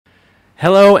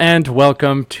Hello and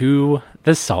welcome to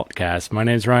the Saltcast. My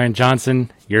name is Ryan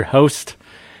Johnson, your host,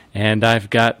 and I've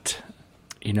got,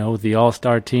 the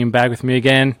all-star team back with me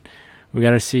again. We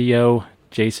got our CEO,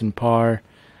 Jason Parr,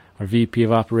 our VP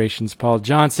of Operations, Paul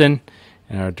Johnson,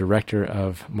 and our Director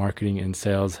of Marketing and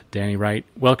Sales, Danny Wright.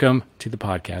 Welcome to the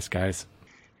podcast, guys.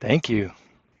 Thank you.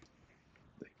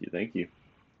 Thank you.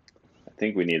 I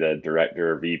think we need a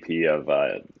director or VP of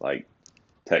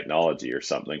technology or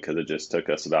something, because it just took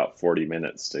us about 40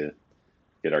 minutes to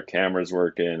get our cameras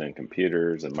working and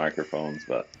computers and microphones.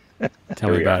 But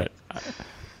tell me about it.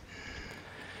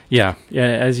 Yeah.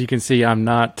 As you can see, I'm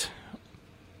not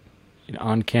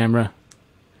on camera.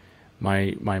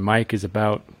 My mic is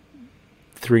about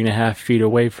 3.5 feet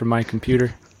away from my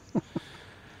computer.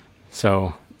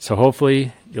 So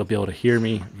hopefully you'll be able to hear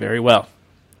me very well.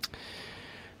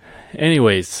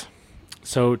 Anyways,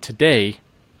 so today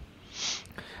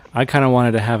I kind of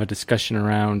wanted to have a discussion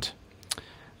around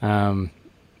let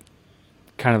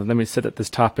me set this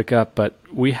topic up, but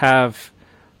we have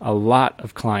a lot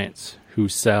of clients who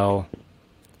sell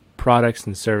products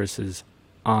and services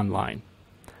online.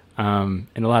 And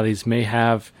a lot of these may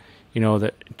have,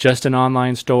 just an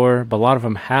online store, but a lot of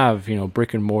them have,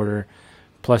 brick and mortar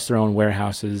plus their own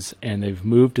warehouses, and they've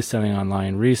moved to selling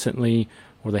online recently,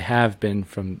 or they have been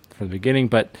from the beginning.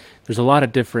 But there's a lot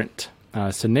of different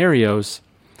scenarios.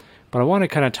 But I want to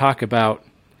kind of talk about,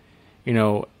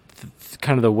 kind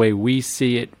of the way we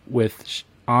see it with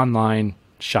online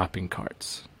shopping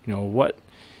carts.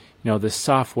 This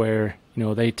software,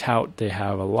 they tout they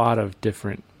have a lot of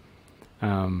different,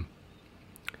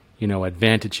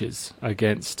 advantages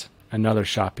against another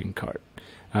shopping cart.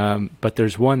 But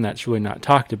there's one that's really not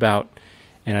talked about,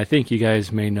 and I think you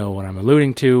guys may know what I'm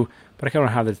alluding to, but I kind of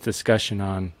want to have this discussion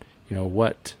on,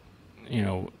 what,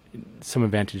 some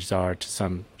advantages are to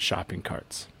some shopping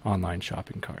carts, online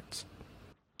shopping carts.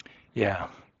 Yeah.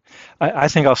 I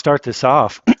think I'll start this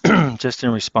off just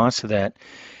in response to that.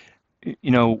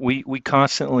 We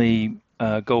constantly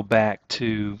go back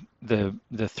to the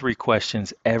three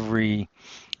questions every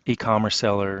e-commerce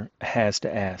seller has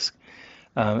to ask.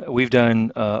 We've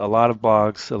done a lot of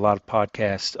blogs, a lot of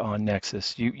podcasts on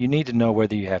Nexus. You need to know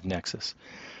whether you have Nexus.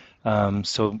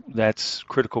 So that's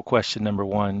critical question number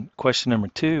one. Question number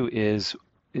two is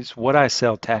what I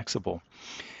sell taxable?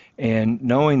 And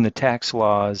knowing the tax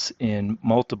laws in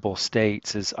multiple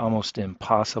states is almost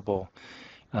impossible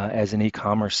as an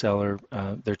e-commerce seller.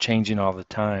 They're changing all the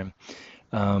time.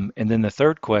 And then the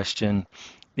third question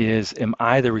is, am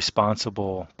I the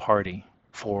responsible party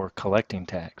for collecting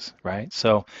tax, right?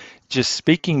 So just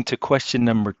speaking to question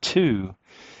number two,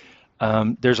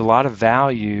 there's a lot of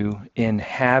value in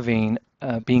having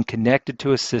being connected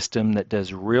to a system that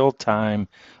does real-time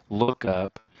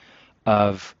lookup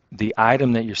of the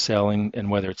item that you're selling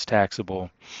and whether it's taxable,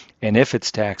 and if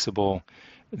it's taxable,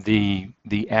 the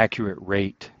accurate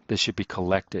rate that should be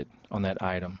collected on that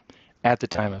item at the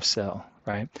time of sale,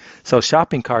 right? So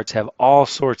shopping carts have all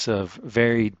sorts of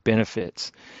varied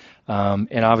benefits.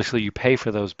 And obviously you pay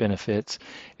for those benefits.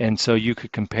 And so you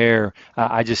could compare,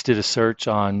 I just did a search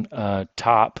on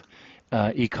top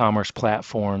e-commerce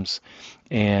platforms,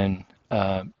 and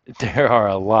there are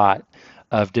a lot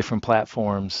of different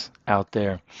platforms out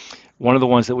there. One of the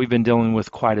ones that we've been dealing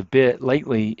with quite a bit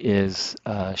lately is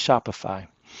Shopify.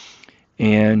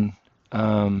 And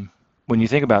when you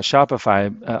think about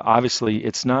Shopify, obviously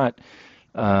it's not,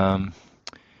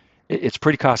 it's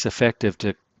pretty cost effective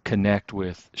to connect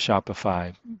with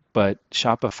Shopify, but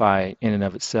Shopify in and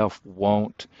of itself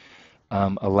won't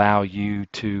allow you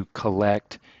to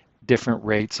collect different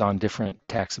rates on different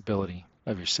taxability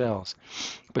of your sales,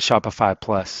 but Shopify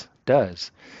Plus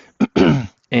does.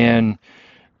 And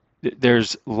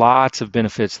there's lots of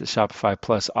benefits that Shopify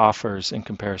Plus offers in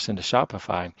comparison to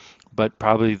Shopify, but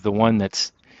probably the one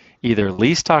that's either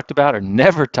least talked about or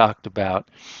never talked about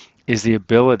is the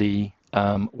ability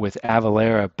with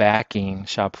Avalara backing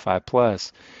Shopify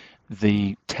Plus,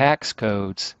 the tax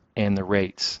codes and the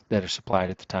rates that are supplied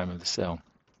at the time of the sale.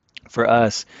 For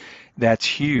us, that's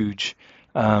huge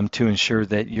to ensure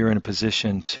that you're in a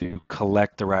position to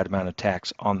collect the right amount of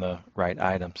tax on the right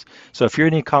items. So if you're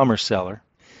an e-commerce seller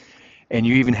and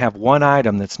you even have one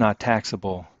item that's not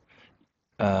taxable,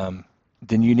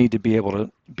 then you need to be able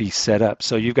to be set up.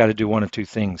 So you've got to do one of two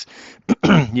things.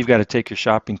 You've got to take your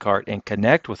shopping cart and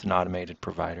connect with an automated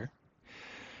provider,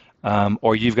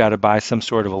 or you've got to buy some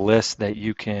sort of a list that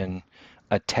you can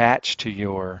attach to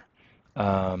your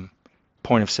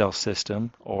point of sale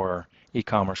system or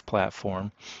e-commerce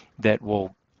platform that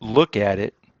will look at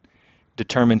it,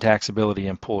 determine taxability,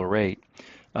 and pull a rate.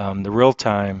 The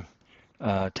real-time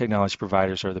technology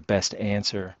providers are the best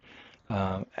answer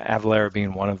Avalara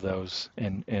being one of those,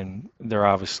 and they're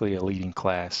obviously a leading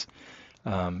class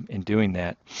in doing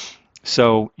that.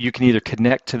 So you can either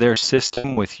connect to their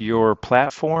system with your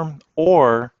platform,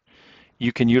 or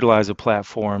you can utilize a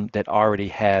platform that already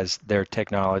has their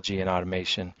technology and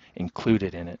automation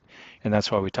included in it. And that's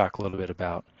why we talk a little bit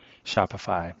about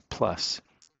Shopify Plus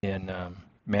in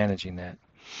managing that.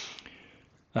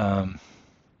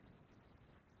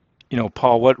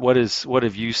 Paul, what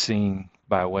have you seen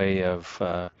by way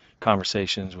of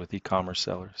conversations with e-commerce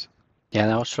sellers? Yeah,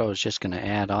 that's what I was just going to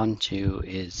add on to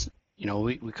is,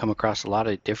 we come across a lot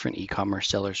of different e-commerce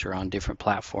sellers who are on different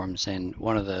platforms, and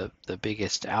one of the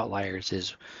biggest outliers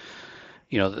is,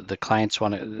 the clients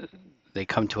they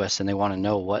come to us and they want to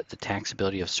know what the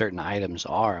taxability of certain items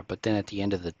are, but then at the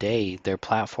end of the day, their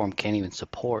platform can't even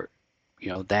support,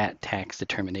 that tax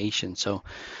determination. So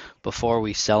before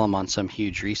we sell them on some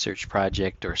huge research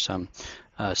project or some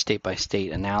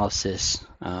state-by-state analysis,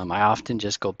 I often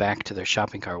just go back to their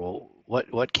shopping cart. Well,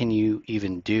 what can you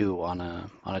even do on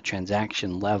a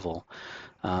transaction level?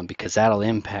 Because that'll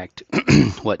impact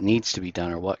what needs to be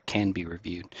done or what can be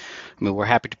reviewed. I mean, we're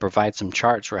happy to provide some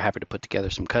charts. We're happy to put together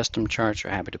some custom charts.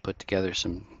 We're happy to put together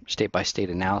some state-by-state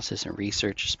analysis and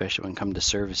research, especially when it comes to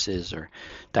services or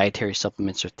dietary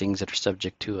supplements or things that are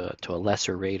subject to a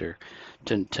lesser rate or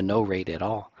to no rate at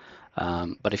all.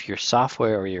 But if your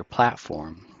software or your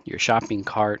platform, your shopping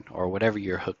cart, or whatever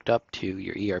you're hooked up to,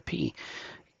 your ERP,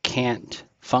 can't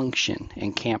function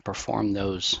and can't perform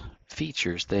those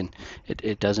features, then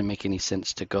it doesn't make any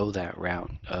sense to go that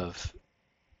route of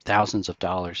thousands of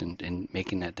dollars in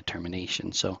making that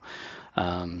determination. So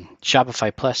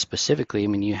Shopify Plus specifically, I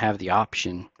mean, you have the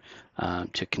option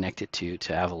to connect it to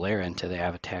Avalara and to the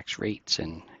Avatax rates,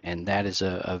 and that is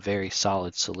a very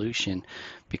solid solution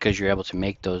because you're able to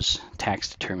make those tax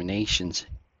determinations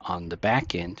on the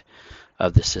back end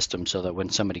of the system, so that when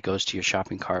somebody goes to your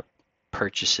shopping cart,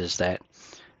 purchases that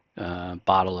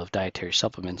bottle of dietary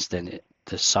supplements, then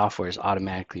the software is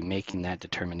automatically making that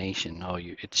determination. Oh,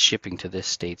 it's shipping to this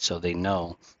state, so they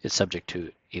know it's subject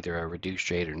to either a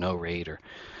reduced rate or no rate, or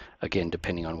again,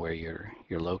 depending on where you're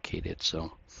located.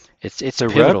 So it's the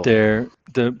pivotal. Rub there.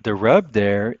 The rub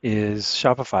there is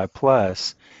Shopify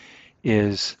Plus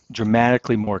is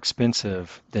dramatically more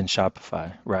expensive than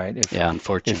Shopify, right? Yeah,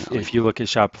 unfortunately. If you look at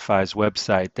Shopify's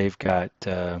website, they've got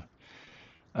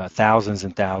thousands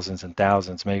and thousands and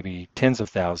thousands, maybe tens of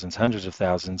thousands, hundreds of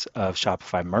thousands of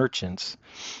Shopify merchants,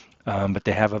 but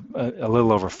they have a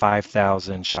little over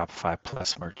 5,000 Shopify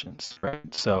Plus merchants,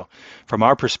 right? So from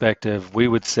our perspective, we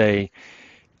would say,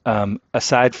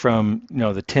 aside from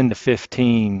the 10 to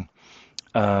 15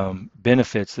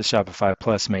 benefits that Shopify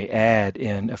Plus may add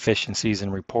in efficiencies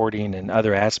and reporting and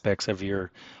other aspects of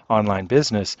your online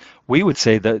business, we would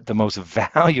say that the most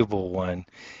valuable one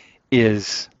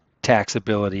is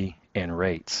taxability and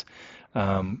rates.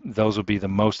 Those would be the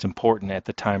most important at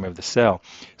the time of the sale.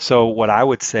 So what I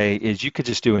would say is you could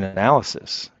just do an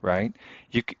analysis, right?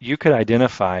 You could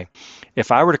identify,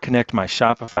 if I were to connect my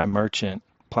Shopify merchant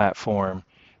platform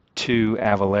to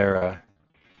Avalara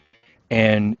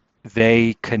and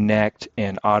they connect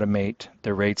and automate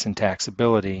the rates and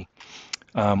taxability,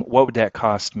 what would that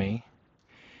cost me?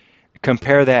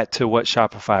 Compare that to what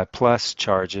Shopify Plus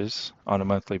charges on a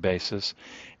monthly basis.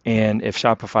 And if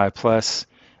Shopify Plus,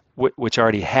 which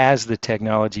already has the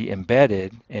technology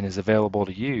embedded and is available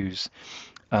to use,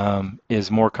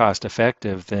 is more cost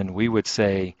effective, then we would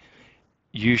say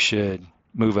you should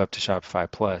move up to Shopify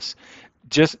Plus.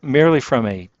 Just merely from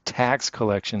a tax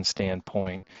collection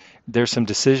standpoint, there's some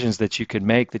decisions that you could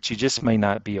make that you just may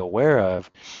not be aware of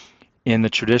in the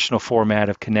traditional format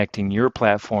of connecting your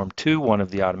platform to one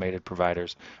of the automated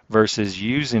providers versus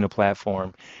using a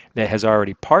platform that has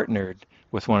already partnered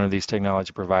with one of these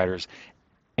technology providers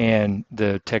and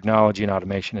the technology and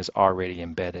automation is already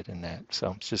embedded in that.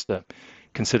 So it's just a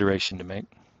consideration to make.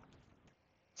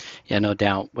 Yeah, no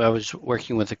doubt. Well, I was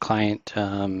working with a client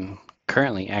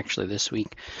currently, actually this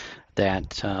week,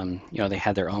 that they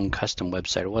had their own custom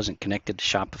website. It wasn't connected to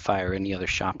Shopify or any other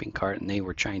shopping cart, and they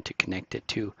were trying to connect it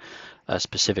to a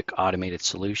specific automated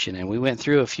solution. And we went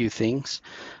through a few things,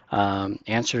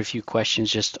 answered a few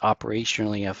questions just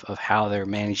operationally of how they're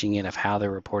managing it, of how they're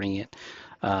reporting it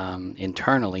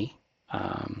internally,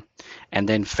 and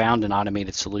then found an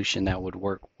automated solution that would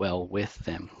work well with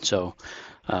them. So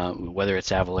whether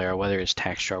it's Avalara, whether it's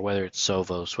TaxJar, whether it's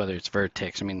Sovos, whether it's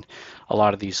Vertex, I mean, a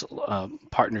lot of these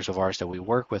partners of ours that we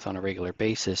work with on a regular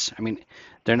basis, I mean,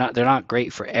 they're not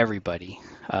great for everybody.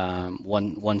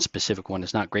 One specific one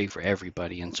is not great for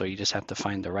everybody, and so you just have to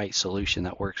find the right solution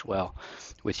that works well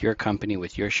with your company,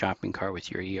 with your shopping cart,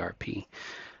 with your ERP.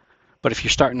 But if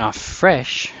you're starting off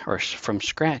fresh or from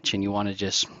scratch and you want to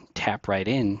just tap right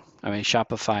in, I mean,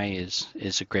 Shopify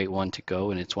is a great one to go,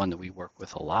 and it's one that we work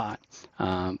with a lot.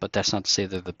 But that's not to say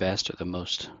they're the best or the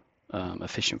most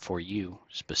efficient for you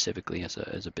specifically as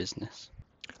a business.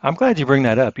 I'm glad you bring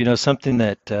that up. You know, something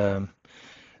that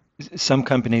some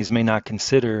companies may not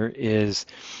consider is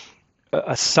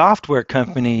a software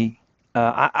company.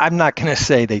 I'm not going to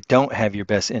say they don't have your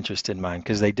best interest in mind,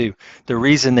 because they do. The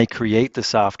reason they create the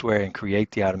software and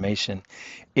create the automation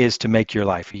is to make your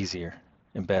life easier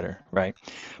and better, right?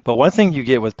 But one thing you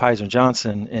get with Pizer &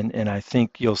 Johnson, and I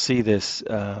think you'll see this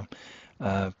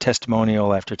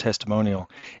testimonial after testimonial,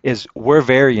 is we're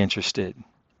very interested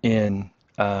in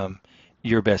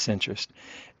your best interest.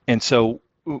 And so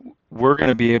we're going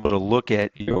to be able to look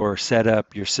at your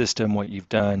setup, your system, what you've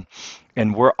done,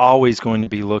 and we're always going to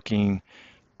be looking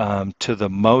to the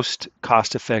most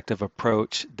cost-effective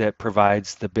approach that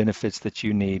provides the benefits that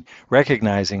you need,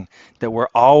 recognizing that we're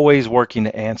always working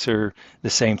to answer the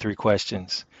same three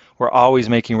questions. We're always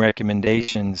making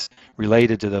recommendations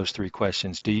related to those three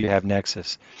questions. Do you have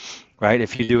Nexus, right?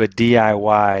 If you do a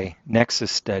DIY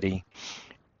Nexus study,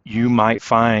 you might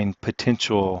find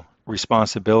potential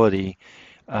responsibility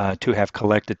to have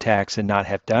collected tax and not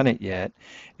have done it yet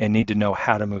and need to know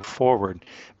how to move forward.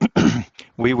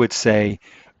 We would say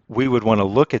we would want to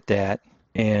look at that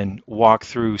and walk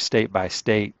through state by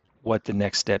state what the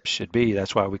next steps should be.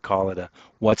 That's why we call it a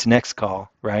what's next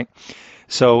call, right?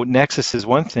 So Nexus is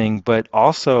one thing, but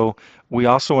also we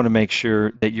also want to make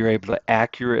sure that you're able to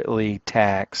accurately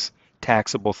tax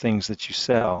taxable things that you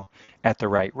sell at the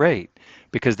right rate,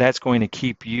 because that's going to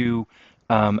keep you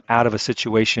out of a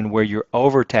situation where you're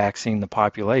overtaxing the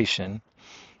population.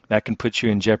 That can put you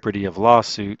in jeopardy of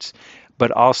lawsuits,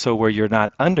 but also where you're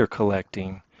not under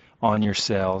collecting on your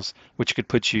sales, which could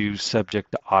put you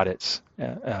subject to audits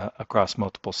across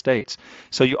multiple states.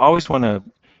 So you always want to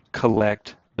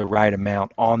collect the right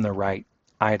amount on the right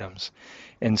items.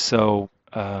 And so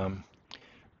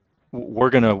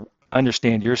we're going to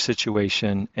understand your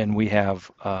situation, and we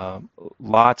have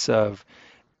lots of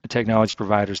technology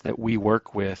providers that we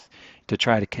work with to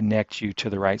try to connect you to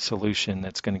the right solution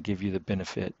that's going to give you the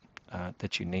benefit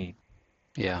that you need.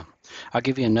 Yeah. I'll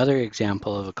give you another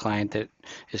example of a client that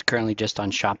is currently just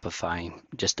on Shopify,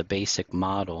 just a basic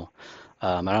model.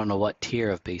 I don't know what tier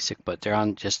of basic, but they're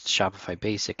on just Shopify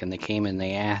basic, and they came and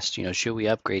they asked, should we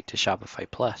upgrade to Shopify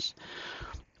Plus?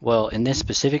 Well, in this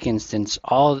specific instance,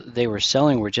 all they were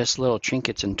selling were just little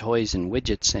trinkets and toys and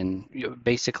widgets and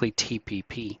basically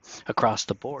TPP across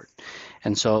the board.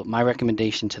 And so my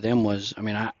recommendation to them was,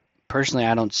 personally,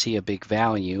 I don't see a big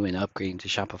value in upgrading to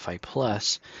Shopify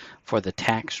Plus for the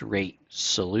tax rate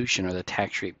solution or the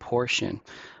tax rate portion,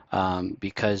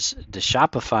 because the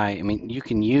Shopify, you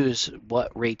can use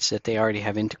what rates that they already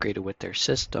have integrated with their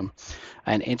system,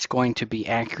 and it's going to be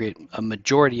accurate a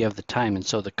majority of the time. And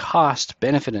so the cost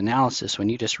benefit analysis, when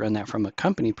you just run that from a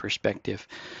company perspective,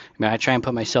 I try and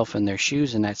put myself in their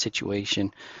shoes in that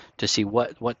situation to see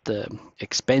what the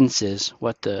expense is,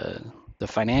 what the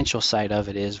financial side of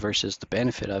it is versus the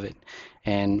benefit of it.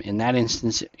 And in that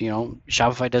instance,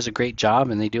 Shopify does a great job,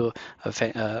 and they do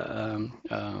at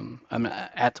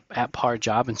par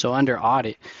job. And so under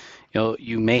audit,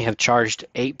 you may have charged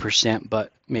 8%,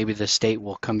 but maybe the state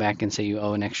will come back and say you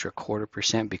owe an extra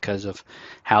 0.25% because of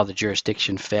how the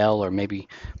jurisdiction fell, or maybe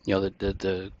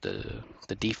the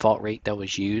default rate that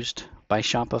was used by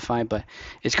Shopify. But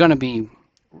it's going to be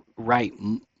right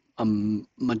a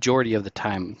majority of the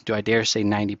time. Do I dare say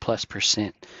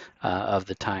 90+% of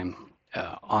the time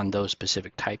on those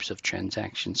specific types of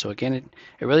transactions? So again,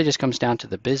 it really just comes down to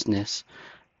the business.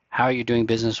 How are you doing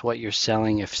business, what you're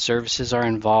selling, if services are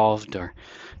involved, or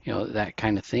that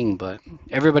kind of thing. But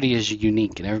everybody is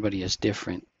unique and everybody is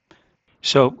different.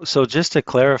 So just to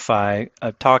clarify,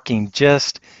 talking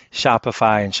just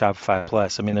Shopify and Shopify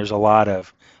Plus, there's a lot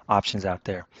of options out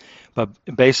there. But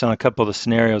based on a couple of the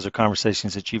scenarios or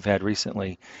conversations that you've had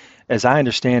recently, as I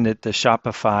understand it, the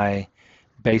Shopify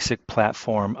basic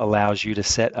platform allows you to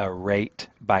set a rate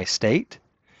by state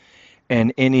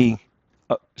and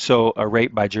so a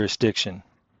rate by jurisdiction.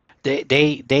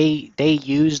 They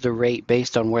use the rate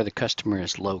based on where the customer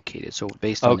is located, so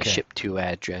based on the ship to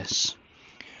address.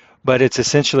 But it's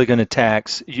essentially going to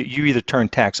tax, you either turn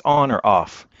tax on or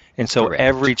off. And so Correct.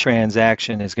 Every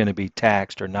transaction is going to be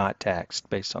taxed or not taxed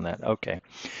based on that. Okay.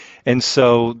 And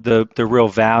so the real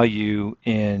value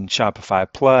in Shopify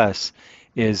Plus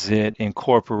is it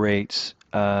incorporates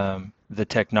the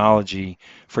technology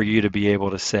for you to be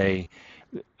able to say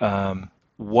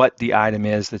what the item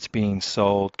is that's being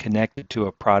sold, connected to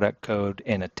a product code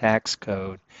and a tax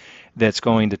code that's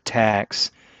going to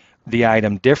tax the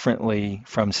item differently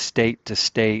from state to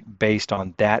state based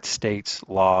on that state's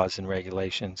laws and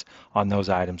regulations on those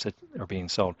items that are being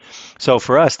sold. So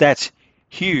for us, that's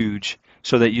huge,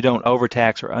 so that you don't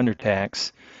overtax or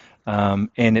undertax,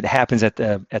 and it happens at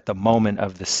the moment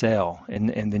of the sale,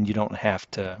 and then you don't have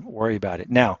to worry about it.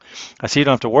 Now, I see you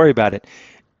don't have to worry about it.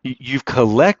 You've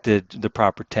collected the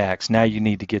proper tax. Now you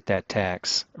need to get that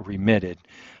tax remitted.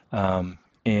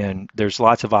 And there's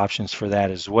lots of options for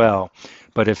that as well.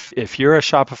 But if you're a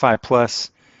Shopify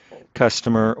Plus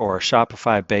customer or a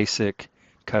Shopify Basic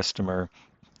customer,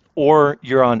 or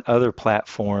you're on other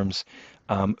platforms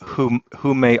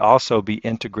who may also be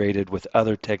integrated with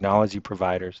other technology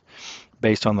providers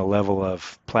based on the level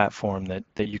of platform that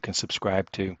you can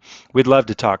subscribe to, we'd love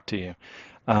to talk to you,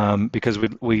 because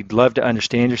we'd love to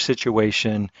understand your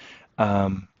situation,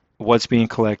 what's being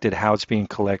collected, how it's being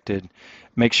collected.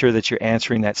 Make sure that you're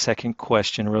answering that second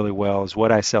question really well, is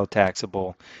what I sell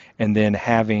taxable, and then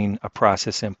having a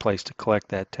process in place to collect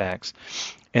that tax.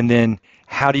 And then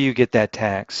how do you get that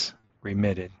tax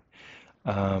remitted?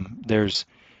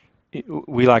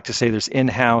 We like to say there's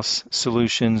in-house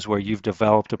solutions where you've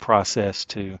developed a process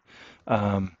to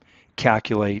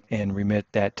calculate and remit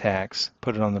that tax,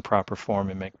 put it on the proper form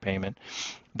and make payment.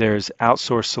 There's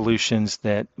outsourced solutions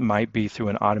that might be through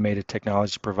an automated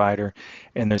technology provider,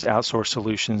 and there's outsourced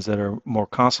solutions that are more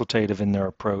consultative in their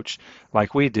approach,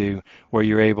 like we do, where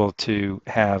you're able to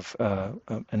have a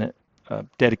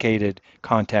dedicated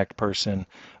contact person,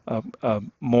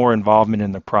 more involvement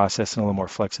in the process, and a little more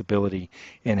flexibility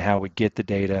in how we get the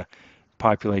data,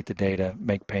 populate the data,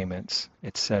 make payments,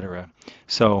 etc.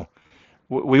 So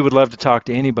we would love to talk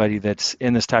to anybody that's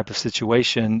in this type of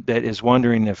situation that is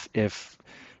wondering if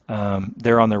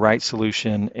they're on the right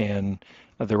solution and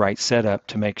the right setup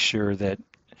to make sure that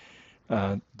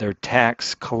their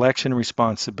tax collection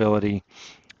responsibility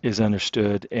is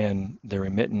understood and the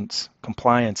remittance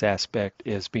compliance aspect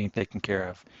is being taken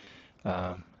care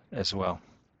of as well.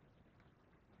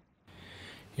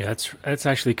 Yeah, that's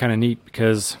actually kind of neat,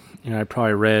 because I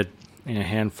probably read a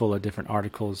handful of different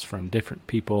articles from different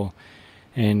people,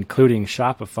 including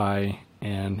Shopify,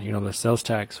 and the sales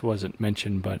tax wasn't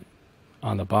mentioned, but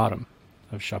on the bottom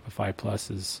of Shopify Plus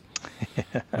is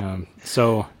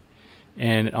so,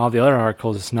 and all the other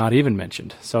articles it's not even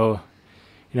mentioned. So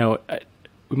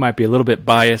we might be a little bit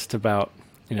biased about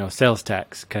sales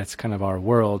tax, because it's kind of our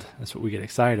world. That's what we get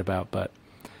excited about. But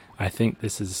I think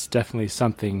this is definitely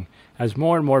something, as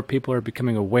more and more people are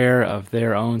becoming aware of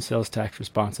their own sales tax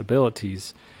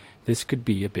responsibilities, this could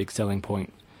be a big selling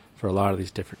point for a lot of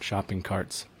these different shopping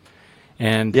carts.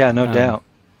 And yeah, no doubt.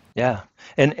 Yeah.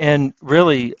 And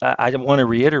really, I want to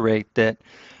reiterate that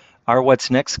our What's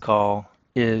Next call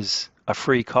is a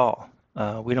free call.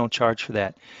 We don't charge for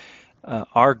that.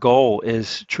 Our goal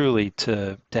is truly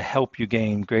to help you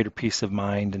gain greater peace of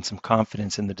mind and some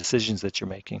confidence in the decisions that you're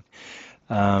making.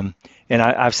 And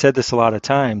I've said this a lot of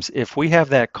times. If we have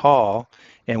that call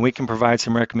and we can provide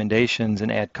some recommendations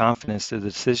and add confidence to the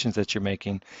decisions that you're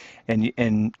making,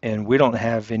 and we don't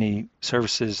have any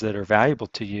services that are valuable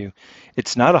to you,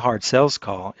 it's not a hard sales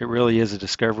call. It really is a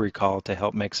discovery call to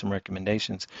help make some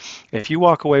recommendations. If you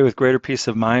walk away with greater peace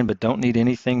of mind but don't need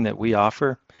anything that we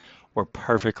offer, we're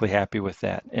perfectly happy with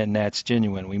that, and that's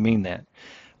genuine. We mean that.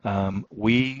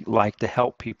 We like to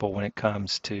help people when it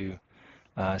comes to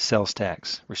sales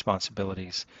tax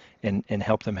responsibilities and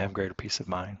help them have greater peace of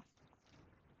mind.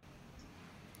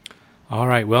 All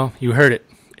right, well, you heard it.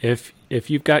 If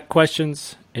you've got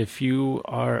questions, if you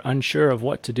are unsure of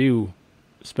what to do,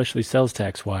 especially sales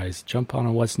tax wise, jump on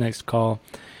a What's Next call.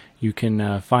 You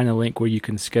can find a link where you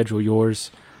can schedule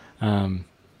yours,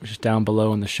 which is down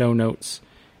below in the show notes.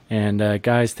 And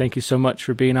guys, thank you so much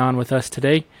for being on with us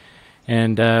today,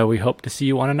 and we hope to see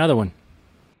you on another one.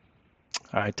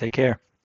 All right, take care.